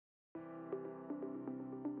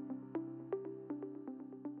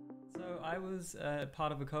I was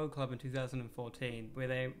part of a code club in 2014 where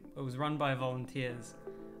it was run by volunteers,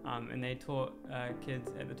 and they taught kids.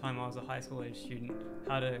 At the time I was a high school age student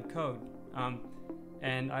how to code,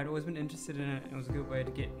 and I'd always been interested in it. It was a good way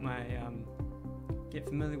to get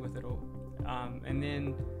familiar with it all. And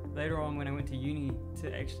then later on, when I went to uni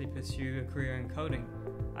to actually pursue a career in coding,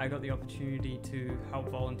 I got the opportunity to help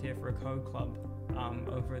volunteer for a code club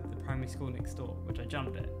over at the primary school next door, which I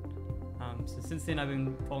jumped at. So since then I've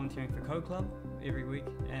been volunteering for Code Club every week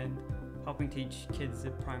and helping teach kids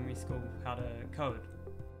at primary school how to code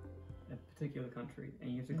a particular country, and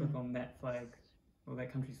you have to click on that flag or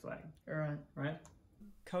that country's flag. Right?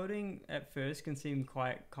 Coding at first can seem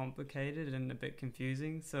quite complicated and a bit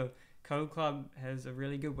confusing, so Code Club has a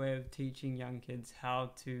really good way of teaching young kids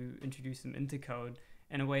how to introduce them into code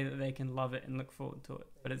in a way that they can love it and look forward to it.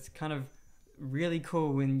 But it's kind of really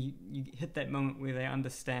cool when you hit that moment where they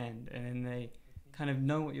understand and then they kind of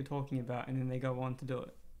know what you're talking about and then they go on to do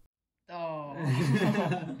it. Oh.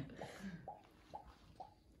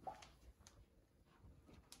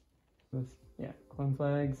 Yeah, clone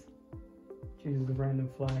flags. Chooses a random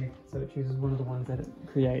flag, so it chooses one of the ones that it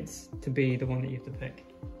creates to be the one that you have to pick.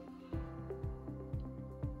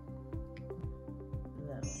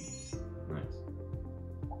 That one. Nice.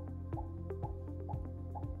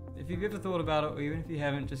 If you've ever thought about it, or even if you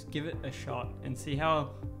haven't, just give it a shot and see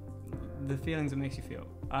how the feelings it makes you feel.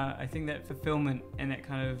 I think that fulfillment and that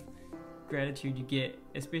kind of gratitude you get,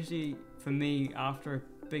 especially for me after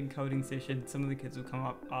a big coding session, some of the kids will come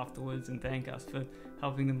up afterwards and thank us for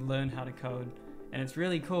helping them learn how to code, and it's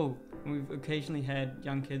really cool. And we've occasionally had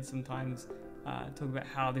young kids sometimes talk about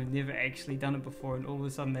how they've never actually done it before and all of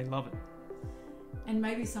a sudden they love it. And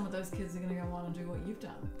maybe some of those kids are going to go on and do what you've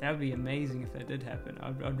done. That would be amazing if that did happen.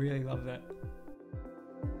 I'd really love that.